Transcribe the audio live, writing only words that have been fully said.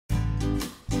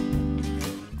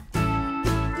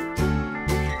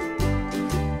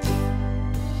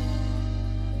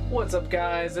What's up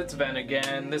guys, it's Ven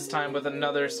again, this time with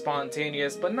another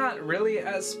spontaneous, but not really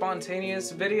as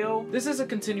spontaneous video. This is a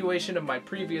continuation of my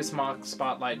previous MOC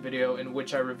Spotlight video in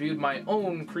which I reviewed my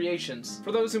own creations.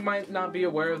 For those who might not be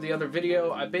aware of the other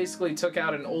video, I basically took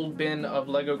out an old bin of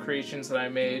Lego creations that I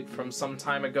made from some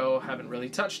time ago, haven't really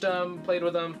touched them, played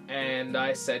with them, and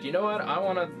I said, you know what, I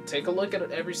want to take a look at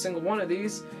every single one of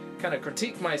these, kind of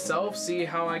critique myself, see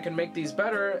how I can make these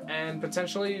better, and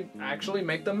potentially actually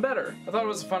make them better. I thought it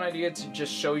was a fun idea to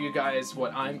just show you guys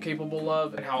what I'm capable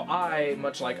of and how I,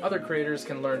 much like other creators,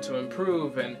 can learn to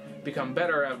improve and become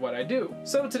better at what I do.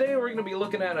 So today we're going to be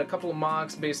looking at a couple of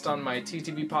MOCs based on my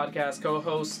TTV podcast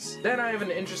co-hosts. Then I have an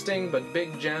interesting but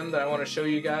big gem that I want to show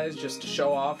you guys just to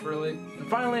show off really. And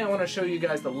finally I want to show you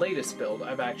guys the latest build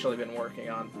I've actually been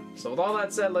working on. So with all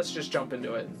that said, let's just jump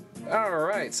into it.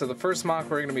 Alright, so the first MOC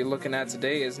we're going to be looking at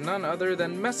today is none other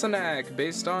than M.O.C,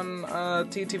 based on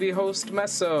TTV host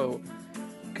M.O.C.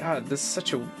 God, this is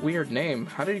such a weird name.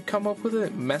 How did you come up with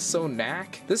it?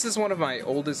 M.O.C? This is one of my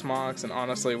oldest MOCs and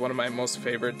honestly one of my most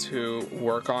favorite to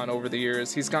work on over the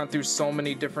years. He's gone through so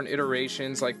many different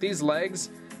iterations. Like these legs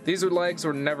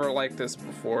were never like this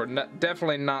before.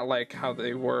 Definitely not like how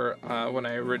they were when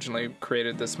I originally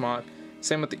created this MOC.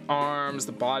 Same with the arms,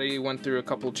 the body went through a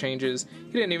couple changes.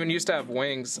 He didn't even used to have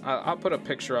wings. I'll put a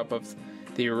picture up of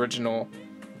the original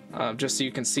just so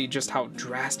you can see just how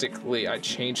drastically I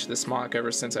changed this MOC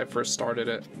ever since I first started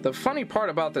it. The funny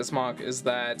part about this MOC is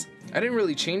that I didn't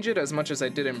really change it as much as I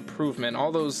did improvement.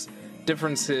 All those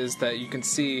differences that you can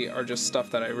see are just stuff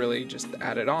that I really just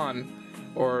added on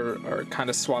or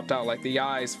kind of swapped out, like the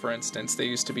eyes for instance. They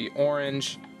used to be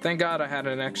orange. Thank God I had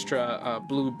an extra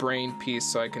blue brain piece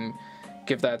so I can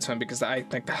give that to him because I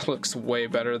think that looks way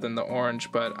better than the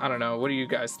orange, but I don't know. What do you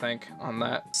guys think on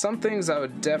that? Some things I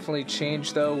would definitely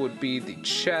change though would be the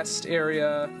chest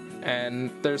area,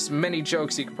 and there's many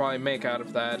jokes you could probably make out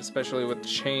of that, especially with the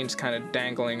chains kind of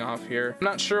dangling off here. I'm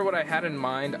not sure what I had in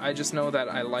mind, I just know that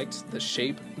I liked the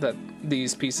shape that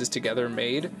these pieces together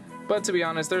made, but to be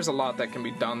honest, there's a lot that can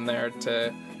be done there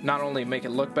to not only make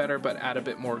it look better, but add a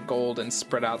bit more gold and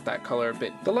spread out that color a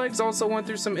bit. The legs also went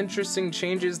through some interesting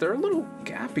changes. They're a little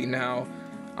gappy now,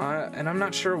 and I'm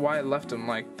not sure why I left them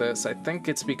like this. I think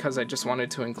it's because I just wanted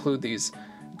to include these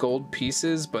gold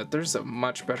pieces, but there's a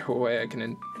much better way I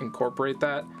can incorporate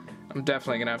that. I'm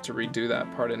definitely gonna have to redo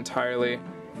that part entirely.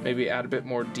 Maybe add a bit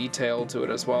more detail to it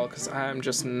as well, because I'm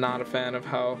just not a fan of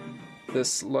how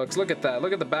this looks. Look at that,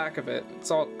 look at the back of it.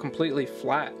 It's all completely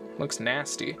flat. Looks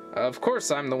nasty. Of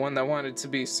course I'm the one that wanted to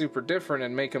be super different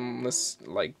and make him this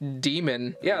like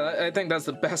demon. Yeah, I think that's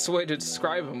the best way to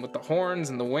describe him, with the horns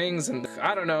and the wings and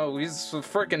I don't know, he's a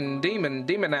freaking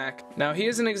demonac. Now he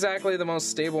isn't exactly the most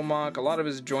stable MOC. A lot of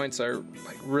his joints are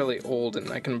like really old and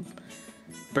I can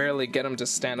barely get him to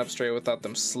stand up straight without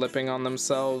them slipping on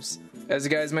themselves. As you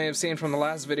guys may have seen from the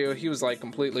last video, he was like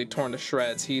completely torn to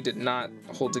shreds. He did not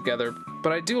hold together.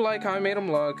 But I do like how I made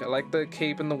him look. I like the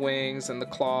cape and the wings and the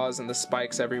claws and the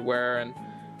spikes everywhere. And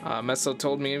M.O.C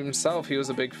told me himself he was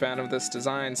a big fan of this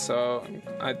design. So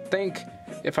I think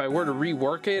if I were to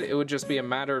rework it, it would just be a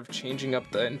matter of changing up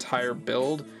the entire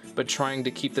build, but trying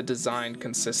to keep the design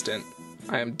consistent.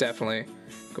 I am definitely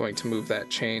going to move that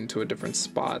chain to a different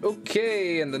spot.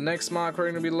 Okay, and the next MOC we're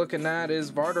going to be looking at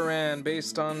is Vardaran,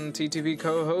 based on TTV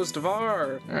co-host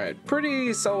Var. Alright,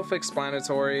 pretty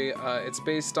self-explanatory. It's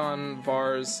based on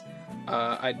Var's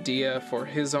idea for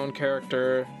his own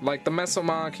character. Like the M.O.C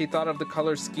MOC, he thought of the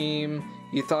color scheme,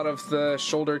 he thought of the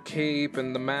shoulder cape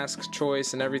and the mask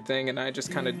choice and everything, and I just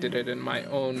kind of did it in my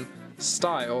own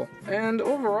style. And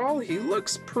overall he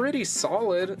looks pretty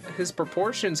solid. His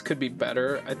proportions could be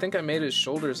better. I think I made his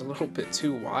shoulders a little bit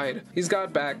too wide. He's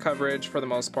got back coverage for the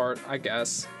most part, I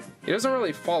guess. He doesn't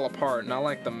really fall apart, not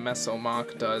like the M.O.C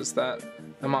MOC does. The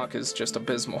MOC is just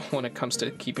abysmal when it comes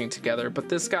to keeping together, but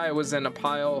this guy was in a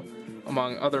pile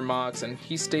among other MOCs and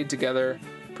he stayed together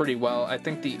pretty well. I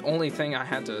think the only thing I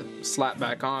had to slap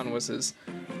back on was his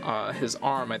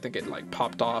arm. I think it like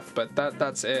popped off, but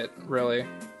that's it really.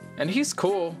 And he's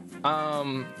cool.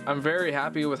 I'm very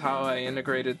happy with how I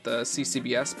integrated the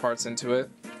CCBS parts into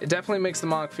it. It definitely makes the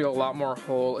MOC feel a lot more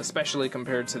whole, especially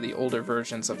compared to the older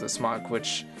versions of this MOC,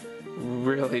 which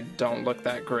really don't look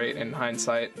that great in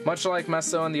hindsight. Much like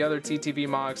M.O.C and the other TTV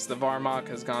MOCs, the Var MOC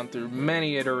has gone through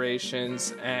many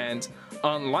iterations, and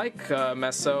unlike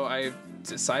M.O.C, I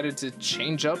decided to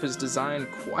change up his design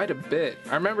quite a bit.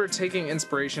 I remember taking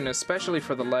inspiration, especially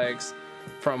for the legs,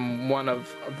 from one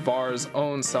of Var's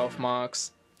own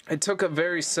self-MOCs. I took a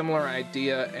very similar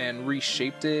idea and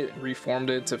reshaped it,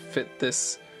 reformed it to fit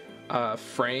this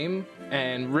frame,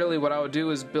 and really what I would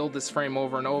do is build this frame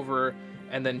over and over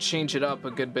and then change it up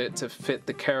a good bit to fit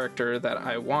the character that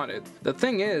I wanted. The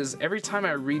thing is, every time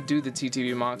I redo the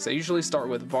TTV MOCs, I usually start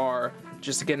with VAR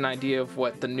just to get an idea of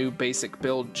what the new basic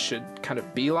build should kind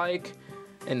of be like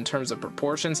in terms of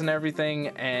proportions and everything,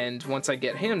 and once I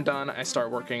get him done, I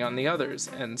start working on the others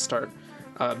and start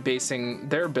basing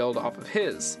their build off of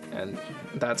his, and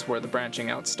that's where the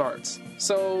branching out starts.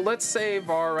 So let's say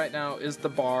VAR right now is the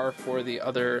bar for the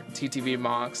other TTV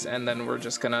MOCs, and then we're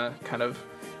just gonna kind of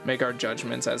make our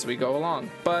judgments as we go along.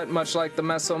 But much like the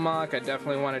Meso MOC, I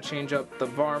definitely want to change up the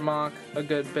VAR MOC a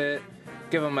good bit,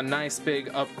 give him a nice big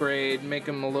upgrade, make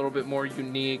him a little bit more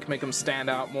unique, make him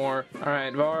stand out more.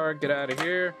 Alright, VAR, get out of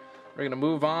here. We're gonna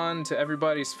move on to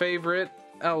everybody's favorite,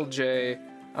 LJ.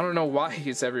 I don't know why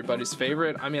he's everybody's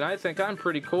favorite. I mean, I think I'm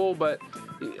pretty cool, but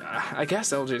I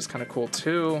guess LJ's kind of cool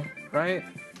too, right?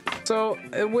 So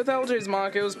with LJ's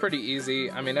MOC, it was pretty easy.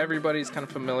 I mean, everybody's kind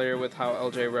of familiar with how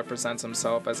LJ represents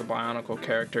himself as a Bionicle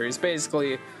character. He's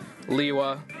basically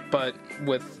Liwa, but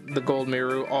with the gold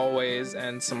Miru always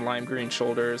and some lime green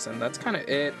shoulders, and that's kind of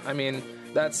it. I mean,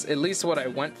 that's at least what I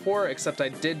went for, except I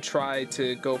did try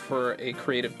to go for a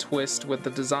creative twist with the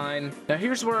design. Now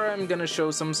here's where I'm going to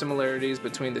show some similarities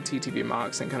between the TTV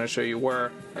MOCs and kind of show you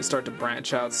where I start to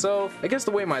branch out. So I guess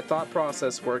the way my thought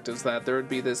process worked is that there would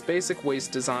be this basic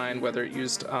waist design, whether it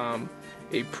used a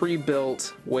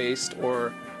pre-built waist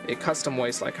or a custom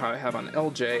waist like how I have on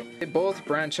LJ. They both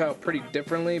branch out pretty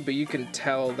differently, but you can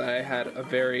tell that I had a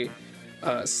very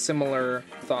similar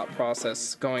thought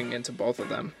process going into both of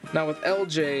them. Now with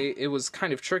LJ, it was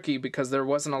kind of tricky because there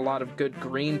wasn't a lot of good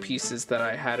green pieces that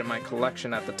I had in my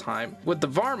collection at the time. With the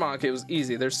VAR MOC, it was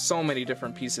easy. There's so many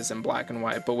different pieces in black and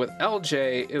white, but with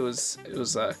LJ, it was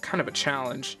kind of a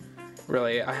challenge,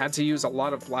 really. I had to use a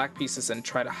lot of black pieces and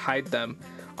try to hide them.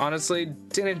 Honestly,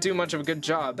 didn't do much of a good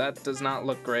job. That does not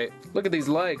look great. Look at these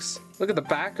legs. Look at the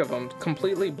back of them,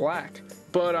 completely black.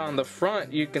 But on the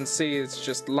front, you can see it's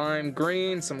just lime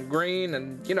green, some green,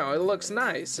 and you know, it looks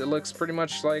nice. It looks pretty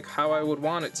much like how I would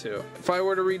want it to. If I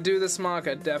were to redo this MOC,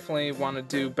 I'd definitely want to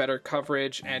do better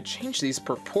coverage and change these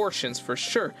proportions for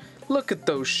sure. Look at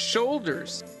those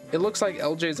shoulders. It looks like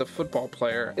LJ's a football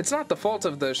player. It's not the fault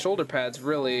of the shoulder pads,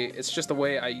 really. It's just the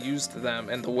way I used them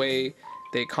and the way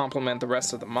they complement the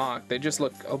rest of the MOC. They just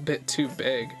look a bit too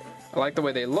big. I like the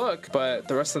way they look, but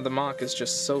the rest of the MOC is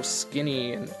just so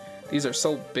skinny and these are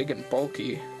so big and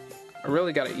bulky. I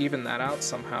really gotta even that out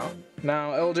somehow.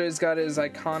 Now LJ's got his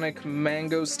iconic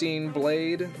mangosteen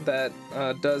blade that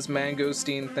does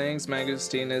mangosteen things.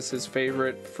 Mangosteen is his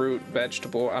favorite fruit,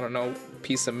 vegetable, I don't know,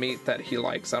 piece of meat that he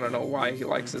likes. I don't know why he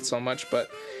likes it so much,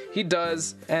 but he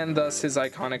does, and thus his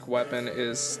iconic weapon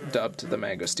is dubbed the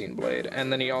mangosteen blade.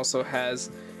 And then he also has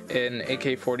an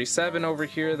AK-47 over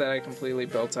here that I completely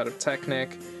built out of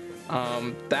Technic.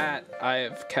 That I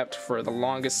have kept for the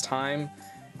longest time.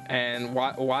 And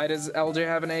why does LJ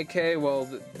have an AK? Well,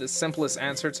 the simplest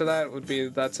answer to that would be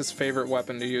that's his favorite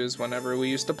weapon to use whenever we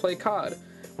used to play COD.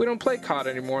 We don't play COD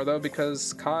anymore though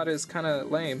because COD is kind of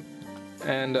lame.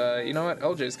 And you know what?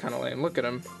 LJ's kind of lame. Look at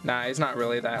him. Nah, he's not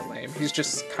really that lame. He's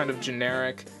just kind of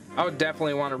generic. I would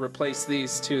definitely want to replace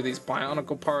these two, these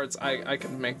Bionicle parts. I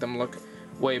can make them look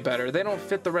way better. They don't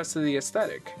fit the rest of the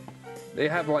aesthetic. They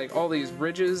have like all these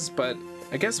ridges, but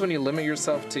I guess when you limit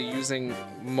yourself to using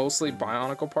mostly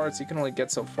Bionicle parts, you can only get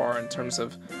so far in terms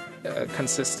of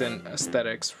consistent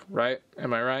aesthetics, right?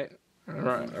 Am I right?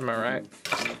 Am I right?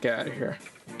 Get out of here.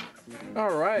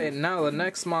 Alright, now the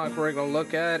next MOC we're going to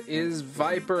look at is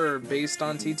Viper, based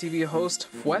on TTV host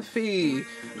Fweffy,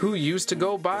 who used to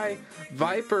go by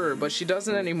Viper, but she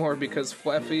doesn't anymore because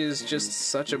Fweffy is just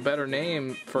such a better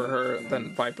name for her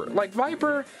than Viper. Like,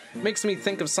 Viper makes me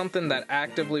think of something that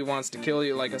actively wants to kill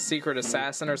you, like a secret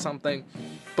assassin or something,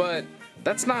 but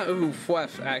that's not who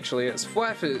Fweff actually is.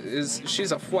 Fweff is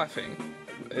she's a Fweffing.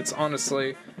 It's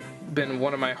honestly been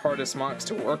one of my hardest MOCs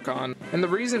to work on, and the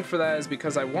reason for that is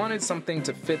because I wanted something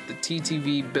to fit the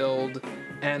TTV build,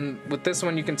 and with this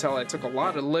one you can tell I took a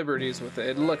lot of liberties with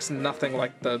it. It looks nothing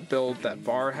like the build that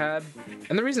VAR had,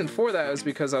 and the reason for that is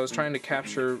because I was trying to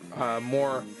capture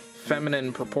more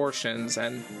feminine proportions,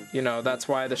 and you know, that's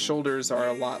why the shoulders are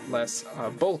a lot less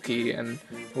bulky and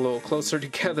a little closer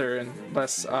together and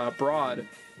less broad.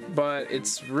 But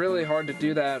it's really hard to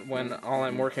do that when all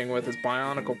I'm working with is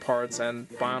Bionicle parts, and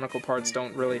Bionicle parts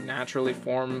don't really naturally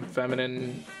form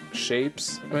feminine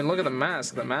shapes. I mean, look at the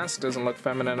mask. The mask doesn't look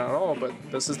feminine at all, but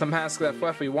this is the mask that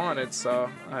Fweffy wanted, so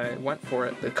I went for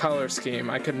it. The color scheme.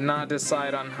 I could not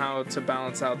decide on how to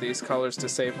balance out these colors to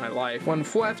save my life. When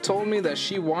Fweff told me that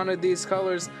she wanted these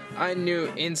colors, I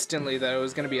knew instantly that it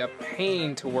was going to be a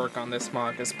pain to work on this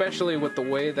MOC, especially with the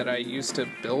way that I used to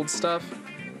build stuff.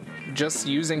 just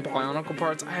using Bionicle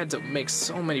parts, I had to make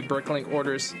so many Bricklink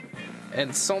orders,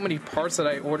 and so many parts that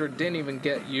I ordered didn't even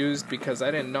get used because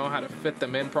I didn't know how to fit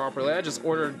them in properly. I just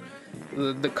ordered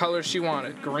the color she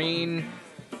wanted, green,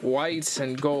 white,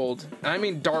 and gold. I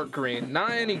mean dark green,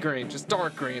 not any green, just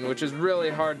dark green, which is really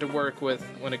hard to work with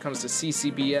when it comes to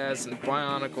CCBS and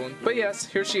Bionicle. But yes,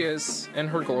 here she is in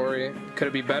her glory. Could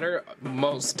it be better?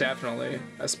 Most definitely,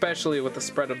 especially with the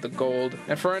spread of the gold.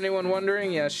 And for anyone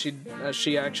wondering, yes,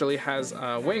 she actually has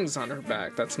wings on her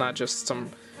back. That's not just some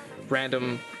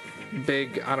random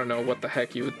big, I don't know what the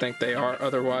heck you would think they are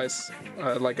otherwise,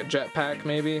 like a jetpack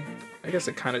maybe. I guess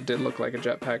it kind of did look like a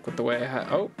jetpack with the way I had.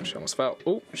 Oh, she almost fell.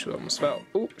 Oh, she almost fell.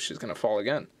 Oh, she's gonna fall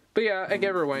again. But yeah, I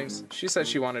gave her wings. She said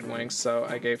she wanted wings, so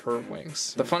I gave her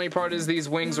wings. The funny part is these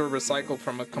wings were recycled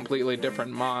from a completely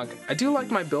different MOC. I do like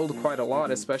my build quite a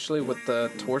lot, especially with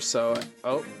the torso.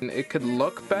 Oh, it could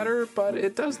look better, but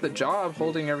it does the job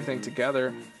holding everything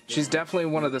together. She's definitely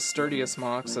one of the sturdiest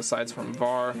MOCs aside from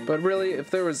VAR, but really, if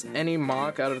there was any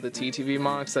MOC out of the TTV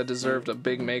MOCs that deserved a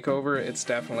big makeover, it's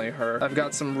definitely her. I've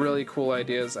got some really cool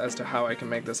ideas as to how I can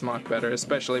make this MOC better,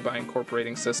 especially by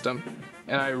incorporating system,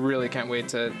 and I really can't wait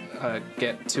to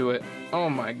get to it. Oh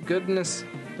my goodness,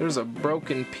 there's a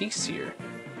broken piece here.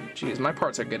 Jeez, my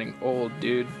parts are getting old,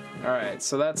 dude. Alright,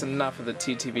 so that's enough of the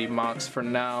TTV MOCs for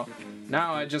now.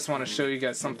 Now I just want to show you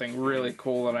guys something really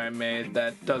cool that I made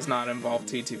that does not involve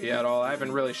TTV at all. I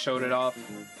haven't really showed it off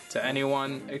to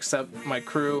anyone except my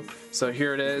crew, so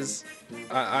here it is.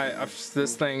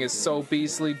 This thing is so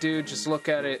beastly, dude. Just look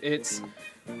at it. It's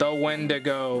the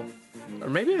Wendigo. Or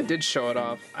maybe I did show it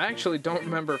off. I actually don't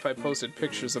remember if I posted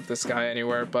pictures of this guy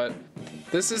anywhere, but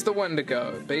this is the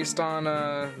Wendigo, based on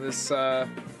this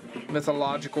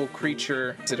mythological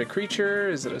creature. Is it a creature?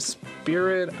 Is it a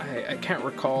spirit? I can't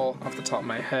recall off the top of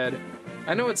my head.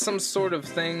 I know it's some sort of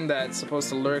thing that's supposed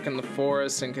to lurk in the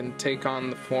forest and can take on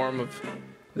the form of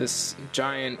this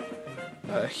giant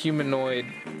humanoid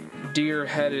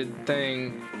deer-headed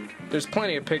thing. There's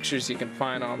plenty of pictures you can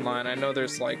find online. I know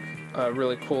there's like a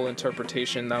really cool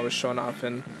interpretation that was shown off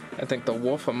in, I think, The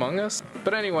Wolf Among Us.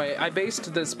 But anyway, I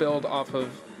based this build off of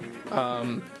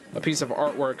a piece of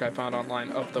artwork I found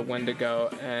online of the Wendigo,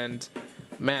 and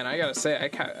man, I gotta say,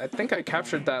 I think I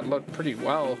captured that look pretty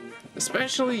well,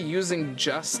 especially using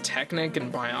just Technic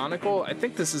and Bionicle. I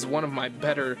think this is one of my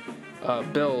better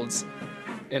builds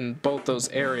in both those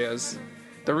areas.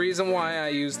 The reason why I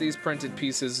use these printed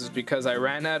pieces is because I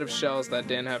ran out of shells that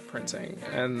didn't have printing,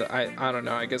 and I don't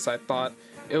know, I guess I thought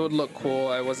it would look cool.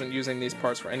 I wasn't using these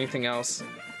parts for anything else,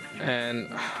 and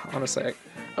honestly,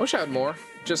 I wish I had more,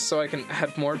 just so I can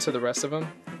add more to the rest of them.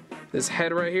 This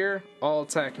head right here, all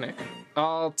Technic.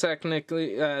 All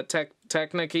technically,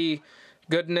 Technic-y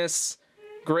goodness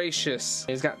gracious.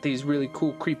 He's got these really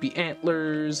cool creepy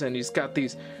antlers, and he's got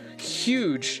these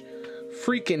huge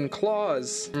freaking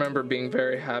claws. I remember being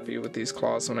very happy with these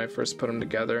claws when I first put them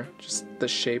together. Just the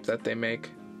shape that they make.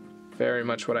 Very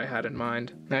much what I had in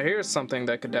mind. Now here's something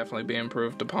that could definitely be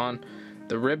improved upon.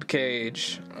 The rib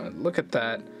cage. Look at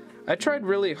that. I tried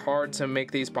really hard to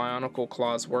make these Bionicle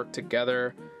claws work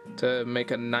together to make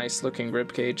a nice looking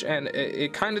ribcage, and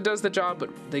it kind of does the job, but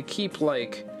they keep,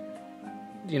 like,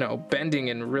 you know, bending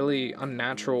in really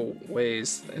unnatural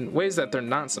ways, in ways that they're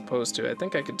not supposed to. I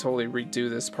think I could totally redo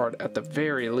this part at the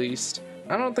very least.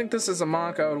 I don't think this is a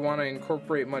MOC I would want to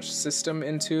incorporate much system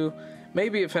into.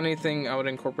 Maybe if anything I would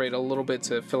incorporate a little bit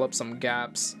to fill up some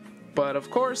gaps. But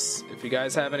of course, if you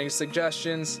guys have any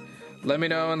suggestions, let me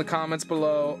know in the comments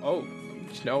below. Oh,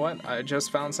 you know what? I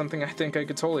just found something I think I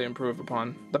could totally improve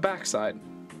upon. The backside.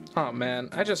 Oh man,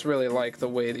 I just really like the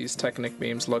way these Technic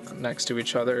beams look next to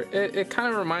each other. It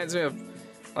kind of reminds me of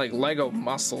like Lego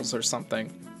muscles or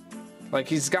something. Like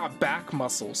he's got back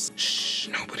muscles. Shh,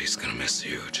 nobody's gonna miss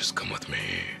you. Just come with me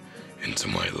into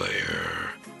my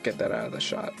lair. Get that out of the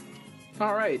shot.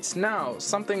 Alright, now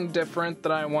something different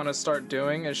that I want to start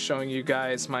doing is showing you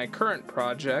guys my current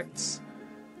projects,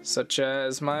 such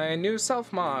as my new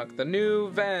self-MOC, the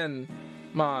new Ven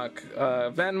MOC,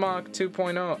 Ven MOC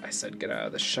 2.0. I said get out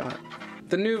of the shot.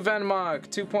 The new Ven MOC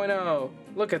 2.0.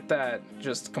 Look at that.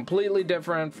 Just completely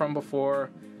different from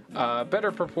before.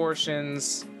 Better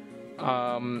proportions.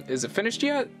 Is it finished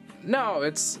yet? No,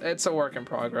 it's a work in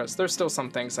progress. There's still some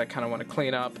things I kind of want to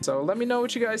clean up. So let me know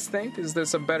what you guys think. Is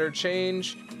this a better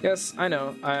change? Yes, I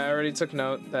know. I already took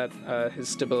note that his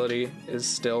stability is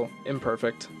still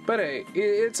imperfect. But hey,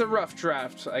 it's a rough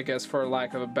draft, I guess, for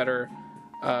lack of a better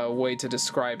way to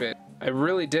describe it. I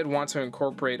really did want to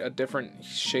incorporate a different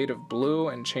shade of blue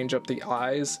and change up the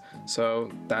eyes.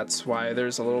 So that's why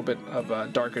there's a little bit of a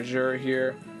dark azure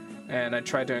here. And I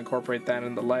tried to incorporate that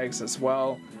in the legs as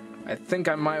well. I think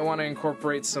I might want to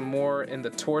incorporate some more in the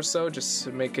torso just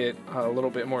to make it a little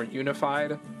bit more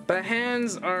unified. The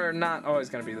hands are not always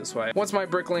going to be this way. Once my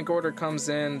Bricklink order comes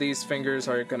in, these fingers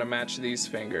are going to match these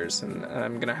fingers, and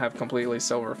I'm going to have completely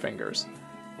silver fingers.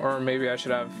 Or maybe I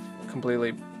should have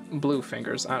completely blue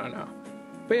fingers, I don't know.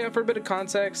 But yeah, for a bit of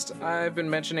context, I've been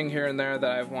mentioning here and there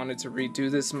that I've wanted to redo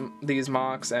these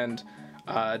MOCs and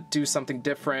do something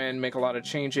different, make a lot of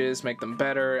changes, make them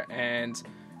better, and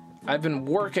I've been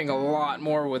working a lot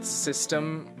more with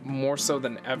system, more so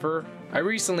than ever. I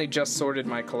recently just sorted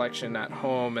my collection at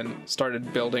home and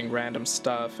started building random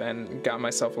stuff and got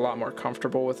myself a lot more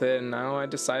comfortable with it, and now I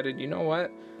decided, you know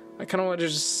what, I kind of want to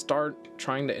just start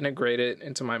trying to integrate it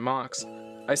into my MOCs.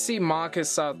 I see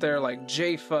MOCists out there like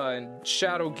Jafa and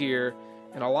Shadow Gear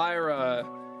and Elira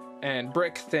and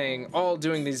Brick Thing all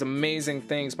doing these amazing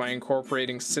things by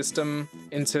incorporating system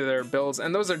into their builds,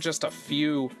 and those are just a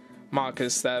few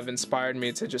MOCists that have inspired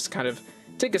me to just kind of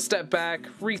take a step back,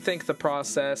 rethink the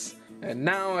process, and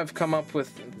now I've come up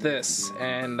with this,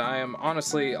 and I am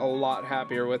honestly a lot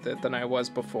happier with it than I was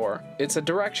before. It's a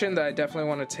direction that I definitely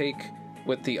want to take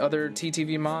with the other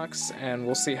TTV MOCs, and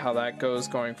we'll see how that goes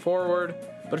going forward.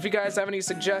 But if you guys have any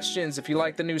suggestions, if you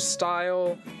like the new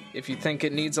style, if you think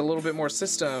it needs a little bit more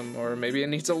system, or maybe it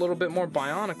needs a little bit more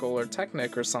Bionicle or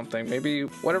Technic or something, maybe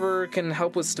whatever can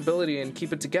help with stability and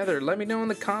keep it together, let me know in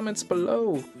the comments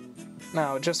below.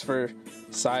 Now, just for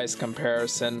size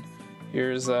comparison,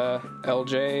 here's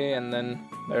LJ, and then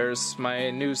there's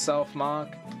my new self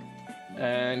MOC,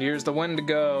 and here's the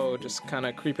Wendigo, just kind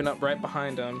of creeping up right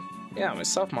behind him. Yeah, my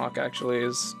self MOC actually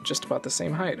is just about the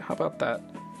same height. How about that?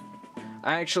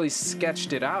 I actually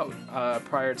sketched it out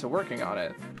prior to working on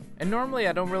it. And normally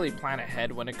I don't really plan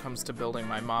ahead when it comes to building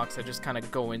my MOCs. I just kind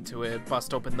of go into it,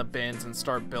 bust open the bins, and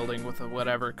start building with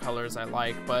whatever colors I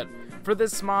like. But for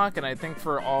this MOC, and I think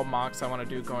for all MOCs I want to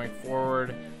do going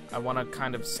forward, I want to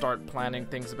kind of start planning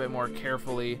things a bit more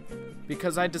carefully,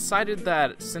 because I decided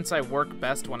that since I work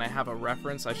best when I have a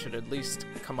reference, I should at least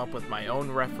come up with my own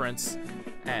reference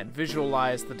and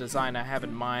visualize the design I have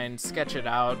in mind, sketch it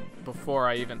out before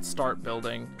I even start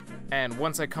building. And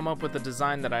once I come up with a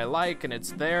design that I like and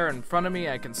it's there in front of me,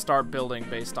 I can start building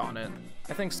based on it.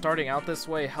 I think starting out this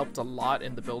way helped a lot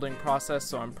in the building process,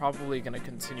 so I'm probably going to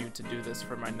continue to do this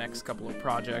for my next couple of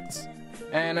projects.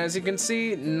 And as you can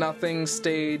see, nothing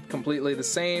stayed completely the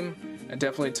same. I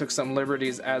definitely took some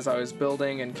liberties as I was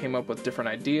building and came up with different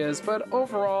ideas, but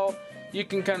overall, you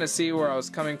can kind of see where I was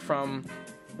coming from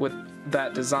with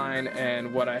that design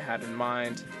and what I had in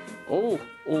mind. Oh,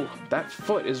 that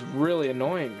foot is really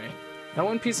annoying me. Now,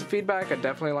 one piece of feedback I'd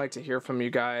definitely like to hear from you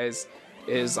guys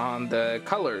is on the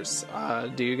colors.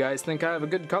 Do you guys think I have a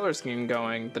good color scheme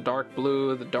going? The dark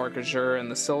blue, the dark azure,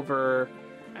 and the silver,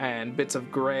 and bits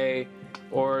of gray?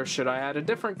 Or should I add a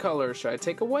different color? Should I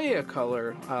take away a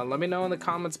color? Let me know in the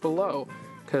comments below,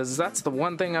 because that's the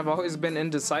one thing I've always been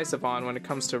indecisive on when it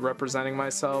comes to representing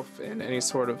myself in any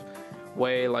sort of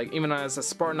way. Like, even as a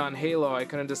Spartan on Halo, I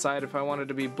couldn't decide if I wanted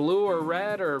to be blue or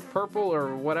red or purple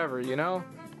or whatever, you know?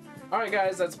 Alright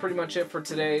guys, that's pretty much it for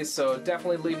today, so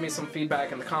definitely leave me some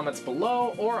feedback in the comments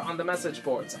below or on the message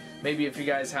boards. Maybe if you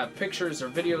guys have pictures or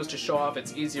videos to show off,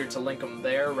 it's easier to link them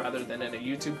there rather than in a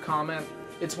YouTube comment.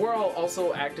 It's where I'll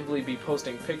also actively be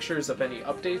posting pictures of any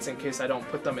updates in case I don't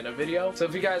put them in a video. So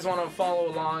if you guys want to follow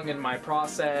along in my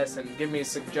process and give me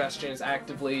suggestions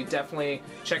actively, definitely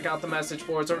check out the message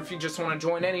boards, or if you just want to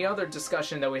join any other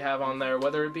discussion that we have on there,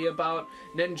 whether it be about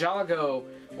Ninjago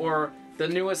or the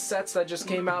newest sets that just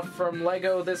came out from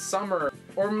LEGO this summer,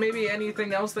 or maybe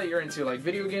anything else that you're into, like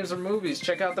video games or movies,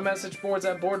 check out the message boards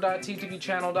at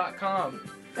board.ttvchannel.com.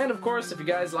 And of course, if you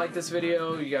guys like this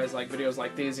video, you guys like videos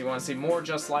like these, you want to see more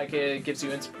just like it, it gives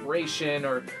you inspiration,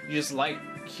 or you just like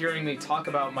hearing me talk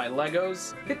about my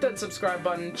Legos, hit that subscribe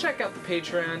button, check out the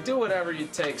Patreon, do whatever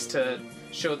it takes to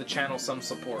show the channel some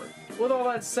support. With all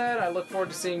that said, I look forward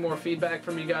to seeing more feedback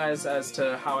from you guys as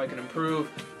to how I can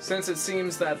improve. Since it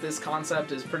seems that this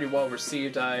concept is pretty well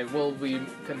received, I will be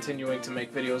continuing to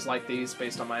make videos like these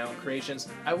based on my own creations.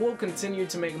 I will continue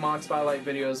to make MOC Spotlight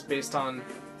videos based on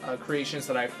creations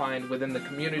that I find within the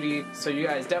community, so you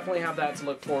guys definitely have that to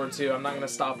look forward to. I'm not going to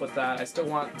stop with that. I still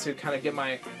want to kind of get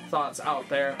my thoughts out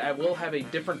there. I will have a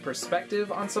different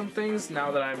perspective on some things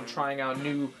now that I'm trying out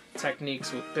new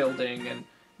techniques with building, and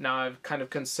now I've kind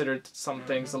of considered some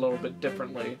things a little bit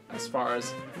differently as far as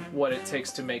what it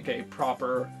takes to make a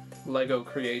proper Lego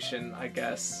creation, I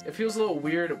guess. It feels a little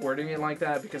weird wording it like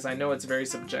that because I know it's very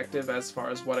subjective as far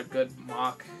as what a good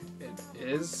MOC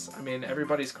is. I mean,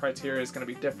 everybody's criteria is going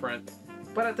to be different,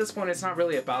 But at this point, it's not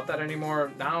really about that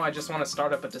anymore. Now I just want to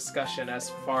start up a discussion as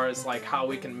far as like how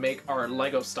we can make our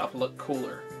Lego stuff look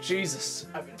cooler. Jesus,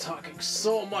 I've been talking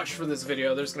so much for this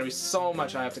video. There's gonna be so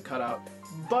much I have to cut out.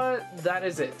 But that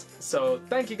is it. So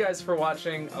thank you guys for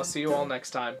watching. I'll see you all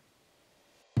next time.